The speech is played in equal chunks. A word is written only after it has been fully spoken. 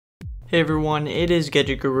Hey everyone, it is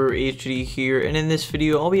GadgetGuruHD here, and in this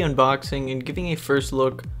video I'll be unboxing and giving a first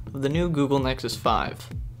look of the new Google Nexus 5.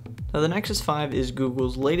 Now the Nexus 5 is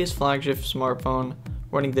Google's latest flagship smartphone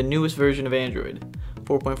running the newest version of Android,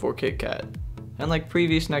 4.4 KitKat. And like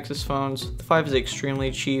previous Nexus phones, the 5 is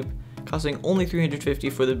extremely cheap, costing only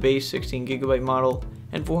 $350 for the base 16GB model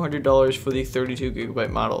and $400 for the 32GB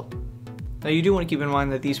model. Now you do want to keep in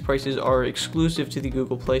mind that these prices are exclusive to the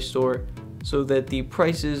Google Play Store, so that the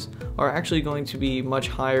prices are actually going to be much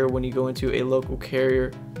higher when you go into a local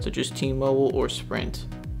carrier such as T-Mobile or Sprint.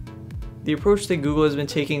 The approach that Google has been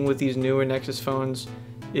taking with these newer Nexus phones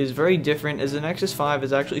is very different, as the Nexus 5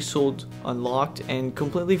 is actually sold unlocked and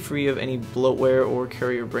completely free of any bloatware or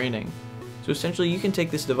carrier branding. So essentially you can take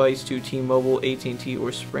this device to T-Mobile, AT&T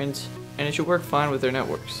or Sprint and it should work fine with their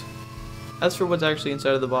networks. As for what's actually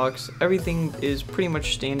inside of the box, everything is pretty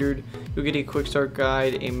much standard. You'll get a quick start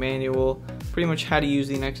guide, a manual, pretty much how to use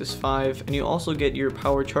the Nexus 5, and you also get your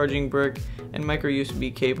power charging brick and micro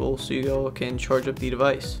USB cable so you all can charge up the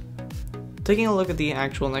device. Taking a look at the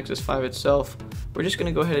actual Nexus 5 itself, we're just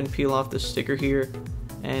going to go ahead and peel off the sticker here,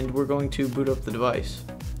 and we're going to boot up the device.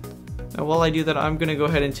 Now while I do that, I'm going to go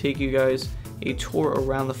ahead and take you guys a tour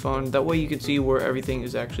around the phone, that way you can see where everything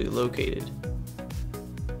is actually located.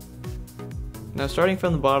 Now starting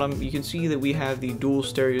from the bottom, you can see that we have the dual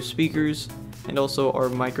stereo speakers and also our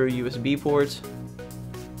micro USB ports.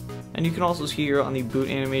 And you can also see here on the boot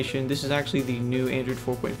animation, this is actually the new Android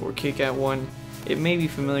 4.4 KitKat one. It may be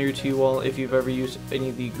familiar to you all if you've ever used any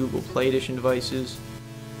of the Google Play Edition devices.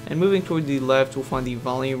 And moving toward the left, we'll find the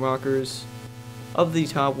volume rockers. Up the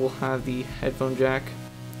top, we'll have the headphone jack.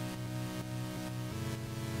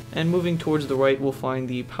 And moving towards the right, we'll find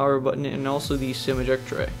the power button and also the SIM eject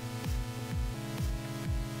tray.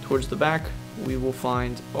 Towards the back, we will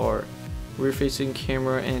find our rear-facing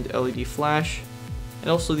camera and LED flash,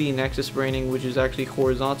 and also the Nexus branding, which is actually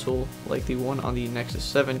horizontal like the one on the Nexus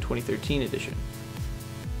 7 2013 edition.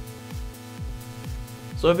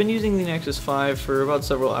 So I've been using the Nexus 5 for about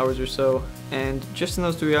several hours or so, and just in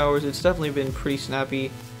those 3 hours it's definitely been pretty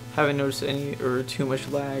snappy. Haven't noticed any or too much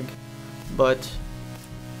lag, but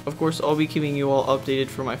of course I'll be keeping you all updated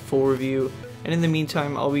for my full review. And in the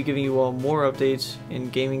meantime, I'll be giving you all more updates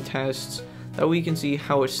in gaming tests, that we can see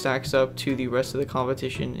how it stacks up to the rest of the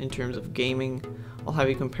competition in terms of gaming. I'll have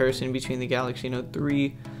a comparison between the Galaxy Note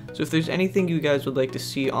 3, so if there's anything you guys would like to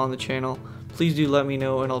see on the channel, please do let me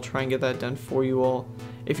know and I'll try and get that done for you all.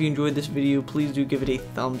 If you enjoyed this video, please do give it a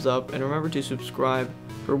thumbs up and remember to subscribe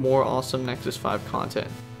for more awesome Nexus 5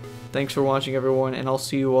 content. Thanks for watching everyone, and I'll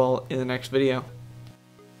see you all in the next video.